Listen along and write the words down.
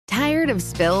of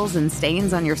spills and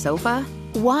stains on your sofa?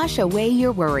 Wash away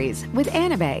your worries with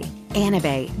Anabay.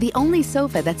 Anabay, the only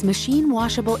sofa that's machine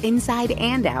washable inside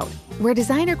and out, where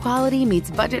designer quality meets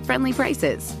budget-friendly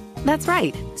prices. That's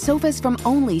right, sofas from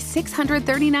only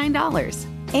 $639.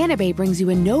 Anabay brings you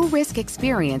a no-risk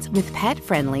experience with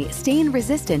pet-friendly,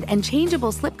 stain-resistant, and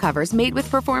changeable slipcovers made with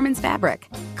performance fabric,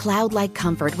 cloud-like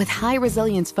comfort with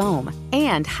high-resilience foam,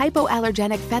 and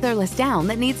hypoallergenic featherless down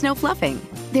that needs no fluffing.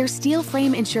 Their steel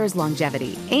frame ensures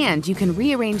longevity, and you can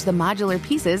rearrange the modular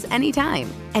pieces anytime.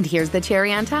 And here's the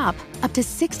cherry on top, up to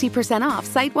 60% off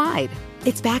site-wide.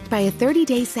 It's backed by a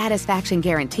 30-day satisfaction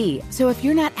guarantee, so if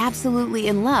you're not absolutely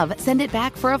in love, send it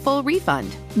back for a full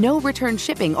refund. No return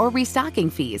shipping or restocking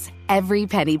fees. Every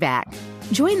penny back.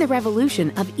 Join the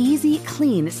revolution of easy,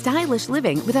 clean, stylish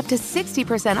living with up to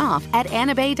 60% off at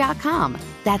anabay.com.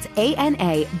 That's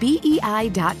ANABEI.com.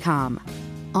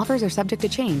 Offers are subject to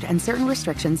change and certain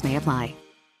restrictions may apply.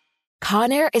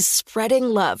 Conair is spreading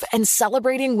love and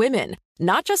celebrating women,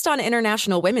 not just on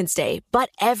International Women's Day, but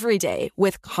every day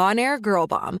with Conair Girl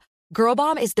Bomb. Girl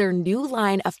Bomb is their new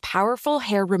line of powerful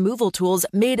hair removal tools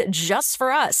made just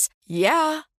for us.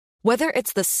 Yeah. Whether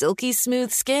it's the silky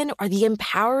smooth skin or the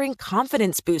empowering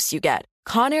confidence boost you get,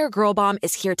 Conair Girl Bomb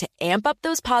is here to amp up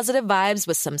those positive vibes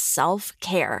with some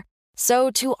self-care. So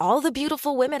to all the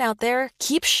beautiful women out there,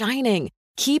 keep shining,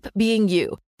 keep being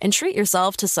you, and treat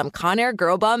yourself to some Conair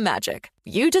Girl Bomb magic.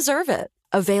 You deserve it.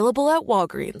 Available at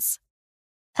Walgreens.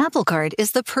 Apple Card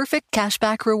is the perfect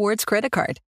cashback rewards credit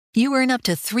card. You earn up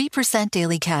to 3%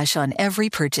 daily cash on every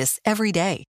purchase every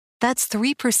day. That's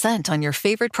 3% on your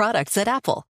favorite products at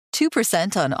Apple,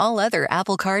 2% on all other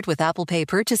Apple Card with Apple Pay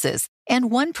purchases, and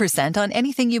 1% on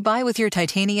anything you buy with your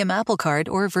titanium Apple Card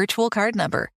or virtual card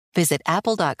number. Visit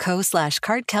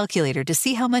apple.co/card calculator to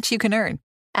see how much you can earn.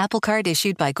 Apple Card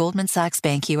issued by Goldman Sachs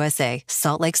Bank USA,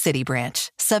 Salt Lake City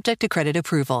branch. Subject to credit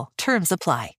approval. Terms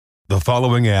apply. The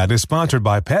following ad is sponsored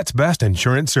by Pets Best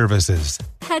Insurance Services.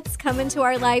 Pets come into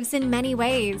our lives in many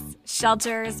ways.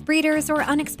 Shelters, breeders, or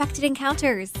unexpected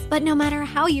encounters. But no matter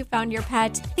how you found your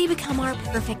pet, they become our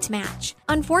perfect match.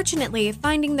 Unfortunately,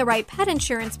 finding the right pet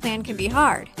insurance plan can be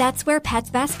hard. That's where Pets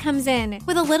Best comes in.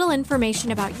 With a little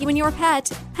information about you and your pet,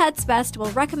 Pets Best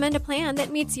will recommend a plan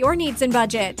that meets your needs and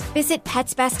budget. Visit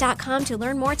PetsBest.com to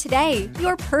learn more today.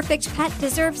 Your perfect pet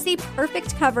deserves the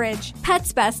perfect coverage.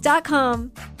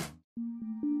 PetsBest.com.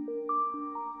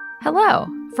 Hello.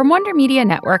 From Wonder Media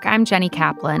Network, I'm Jenny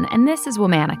Kaplan, and this is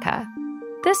Womanica.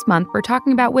 This month, we're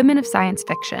talking about women of science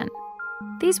fiction.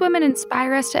 These women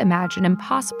inspire us to imagine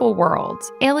impossible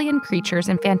worlds, alien creatures,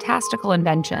 and fantastical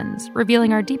inventions,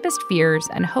 revealing our deepest fears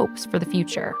and hopes for the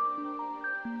future.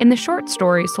 In the short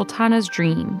story Sultana's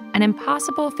Dream, an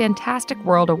impossible, fantastic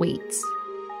world awaits.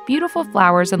 Beautiful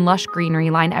flowers and lush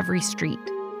greenery line every street.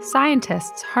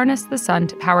 Scientists harness the sun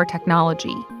to power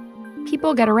technology.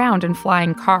 People get around in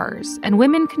flying cars, and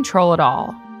women control it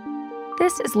all.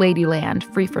 This is Ladyland,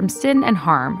 free from sin and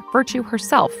harm. Virtue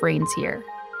herself reigns here.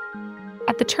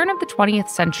 At the turn of the 20th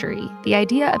century, the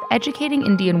idea of educating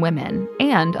Indian women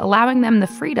and allowing them the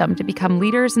freedom to become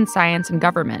leaders in science and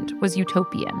government was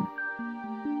utopian.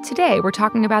 Today, we're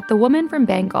talking about the woman from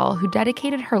Bengal who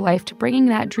dedicated her life to bringing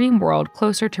that dream world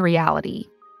closer to reality.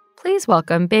 Please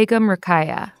welcome Begum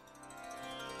Rokeya.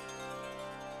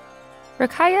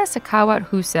 Rokeya Sakhawat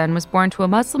Hussain was born to a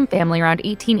Muslim family around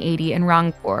 1880 in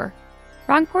Rangpur.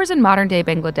 Rangpur's in modern-day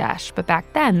Bangladesh, but back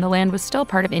then the land was still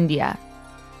part of India.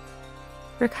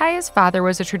 Rokeya's father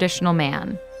was a traditional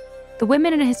man. The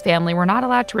women in his family were not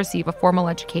allowed to receive a formal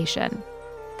education.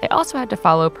 They also had to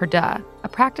follow purdah, a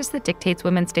practice that dictates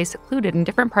women stay secluded in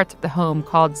different parts of the home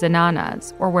called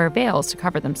zananas, or wear veils to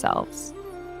cover themselves.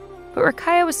 But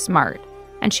Rokeya was smart,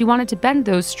 and she wanted to bend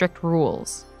those strict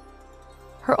rules.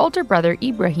 Her older brother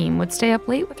Ibrahim would stay up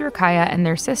late with Rokeya and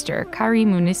their sister,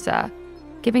 Karimunisa,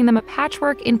 giving them a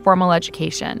patchwork informal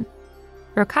education.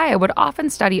 Rokeya would often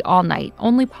study all night,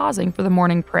 only pausing for the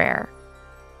morning prayer.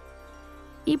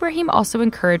 Ibrahim also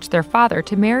encouraged their father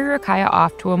to marry Rokeya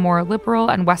off to a more liberal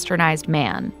and westernized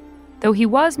man, though he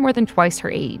was more than twice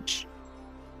her age.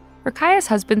 Rokeya's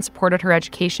husband supported her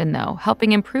education, though,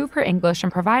 helping improve her English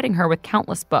and providing her with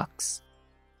countless books.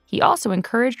 He also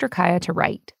encouraged Rokeya to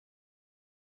write.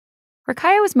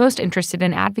 Rokeya was most interested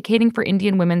in advocating for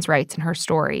Indian women's rights in her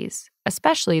stories,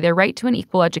 especially their right to an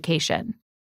equal education.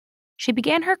 She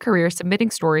began her career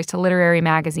submitting stories to literary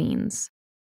magazines.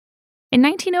 In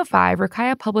 1905,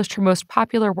 Rokeya published her most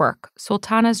popular work,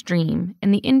 Sultana's Dream,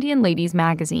 in the Indian Ladies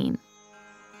magazine.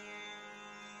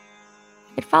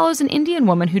 It follows an Indian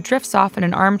woman who drifts off in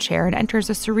an armchair and enters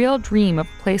a surreal dream of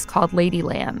a place called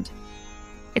Ladyland.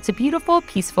 It's a beautiful,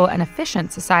 peaceful, and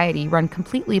efficient society run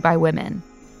completely by women.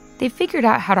 They've figured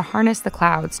out how to harness the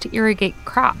clouds to irrigate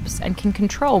crops and can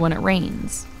control when it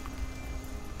rains.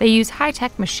 They use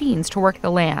high-tech machines to work the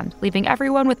land, leaving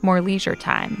everyone with more leisure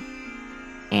time.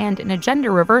 And in a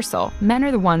gender reversal, men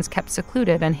are the ones kept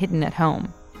secluded and hidden at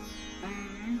home.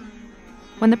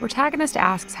 When the protagonist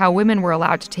asks how women were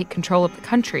allowed to take control of the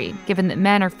country, given that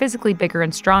men are physically bigger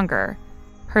and stronger,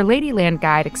 her Ladyland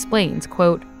guide explains,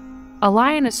 quote, "A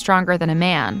lion is stronger than a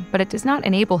man, but it does not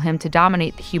enable him to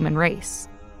dominate the human race."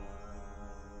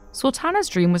 Sultana's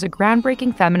Dream was a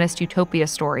groundbreaking feminist utopia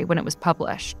story when it was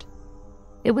published.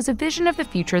 It was a vision of the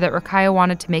future that Rokeya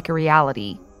wanted to make a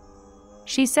reality.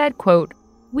 She said, quote,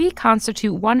 "We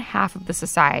constitute one half of the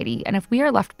society, and if we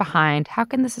are left behind, how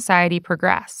can the society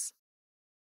progress?"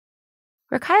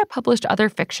 Rokeya published other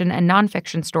fiction and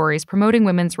nonfiction stories promoting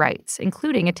women's rights,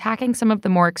 including attacking some of the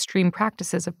more extreme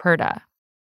practices of Purdah.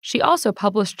 She also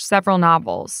published several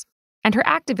novels, and her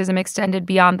activism extended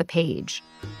beyond the page.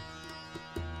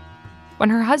 When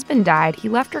her husband died, he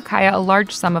left Rokeya a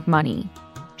large sum of money.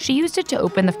 She used it to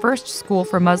open the first school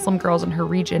for Muslim girls in her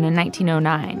region in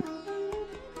 1909.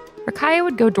 Rokeya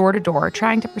would go door to door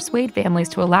trying to persuade families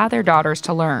to allow their daughters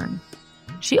to learn.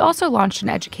 She also launched an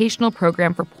educational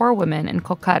program for poor women in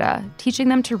Kolkata, teaching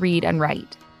them to read and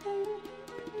write.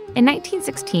 In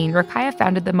 1916, Rokeya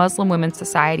founded the Muslim Women's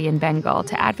Society in Bengal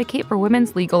to advocate for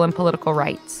women's legal and political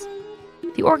rights.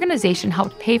 The organization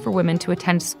helped pay for women to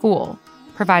attend school,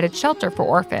 provided shelter for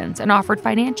orphans, and offered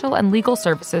financial and legal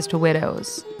services to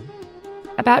widows.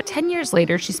 About 10 years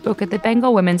later, she spoke at the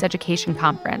Bengal Women's Education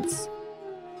Conference.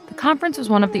 The conference was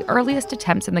one of the earliest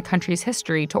attempts in the country's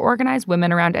history to organize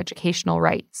women around educational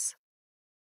rights.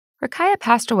 Rokeya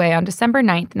passed away on December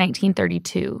 9,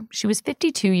 1932. She was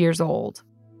 52 years old.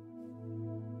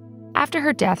 After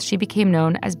her death, she became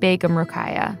known as Begum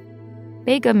Rokeya,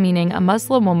 Begum meaning a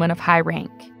Muslim woman of high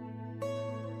rank.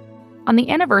 On the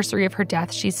anniversary of her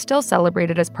death, she's still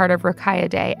celebrated as part of Rokeya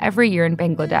Day every year in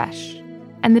Bangladesh.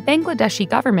 And the Bangladeshi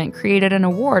government created an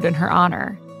award in her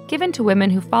honor, given to women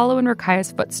who follow in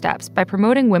Rokeya's footsteps by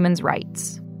promoting women's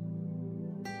rights.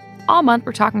 All month,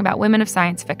 we're talking about women of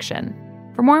science fiction.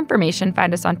 For more information,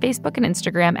 find us on Facebook and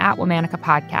Instagram at Womanica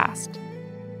Podcast.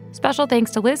 Special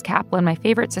thanks to Liz Kaplan, my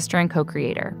favorite sister and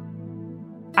co-creator.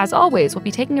 As always, we'll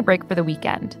be taking a break for the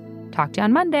weekend. Talk to you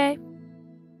on Monday.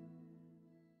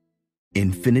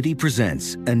 Infiniti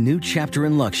presents a new chapter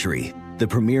in luxury, the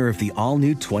premiere of the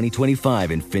all-new 2025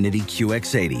 Infiniti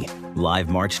QX80, live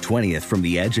March 20th from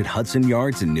the Edge at Hudson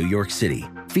Yards in New York City,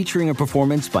 featuring a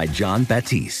performance by John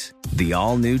Batiste. The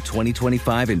all-new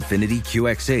 2025 Infiniti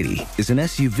QX80 is an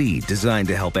SUV designed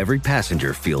to help every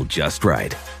passenger feel just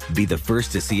right. Be the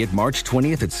first to see it March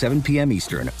 20th at 7 p.m.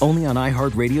 Eastern, only on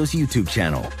iHeartRadio's YouTube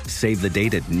channel. Save the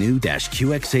date at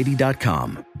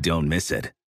new-QX80.com. Don't miss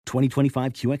it.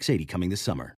 2025 QX80 coming this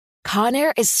summer.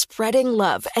 Conair is spreading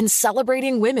love and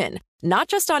celebrating women, not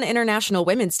just on International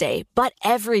Women's Day, but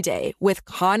every day with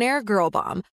Conair Girl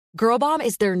Bomb. Girl Bomb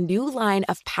is their new line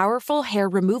of powerful hair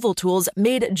removal tools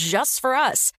made just for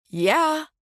us. Yeah.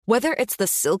 Whether it's the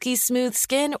silky smooth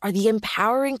skin or the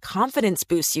empowering confidence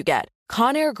boost you get,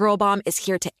 Conair Girl Bomb is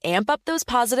here to amp up those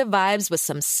positive vibes with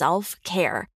some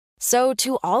self-care. So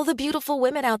to all the beautiful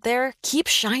women out there, keep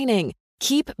shining,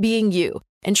 keep being you,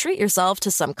 and treat yourself to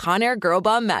some Conair Girl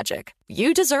Bomb magic.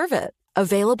 You deserve it.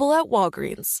 Available at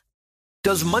Walgreens.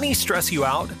 Does money stress you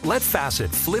out? Let Facet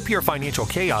flip your financial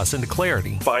chaos into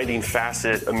clarity. Finding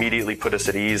Facet immediately put us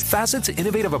at ease. Facet's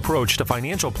innovative approach to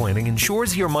financial planning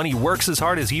ensures your money works as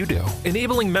hard as you do,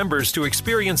 enabling members to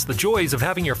experience the joys of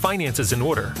having your finances in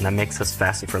order. And that makes us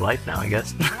Facet for life now, I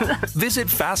guess. Visit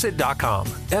Facet.com,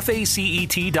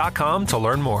 FACET.com to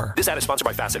learn more. This ad is sponsored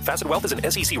by Facet. Facet Wealth is an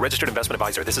SEC registered investment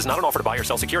advisor. This is not an offer to buy or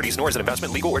sell securities, nor is it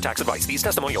investment, legal, or tax advice. These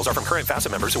testimonials are from current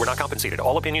Facet members who are not compensated.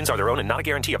 All opinions are their own and not a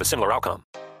guarantee of a similar outcome.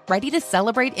 Ready to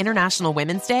celebrate International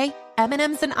Women's Day?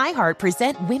 M&M's and iHeart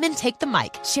present Women Take the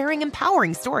Mic, sharing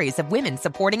empowering stories of women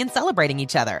supporting and celebrating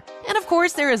each other. And of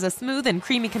course, there is a smooth and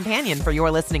creamy companion for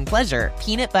your listening pleasure,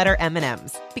 peanut butter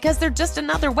M&M's. Because they're just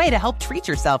another way to help treat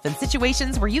yourself in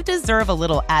situations where you deserve a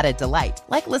little added delight,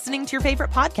 like listening to your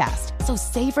favorite podcast. So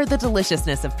savor the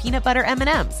deliciousness of peanut butter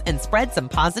M&M's and spread some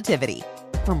positivity.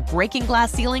 From breaking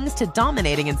glass ceilings to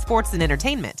dominating in sports and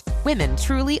entertainment, women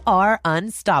truly are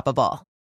unstoppable.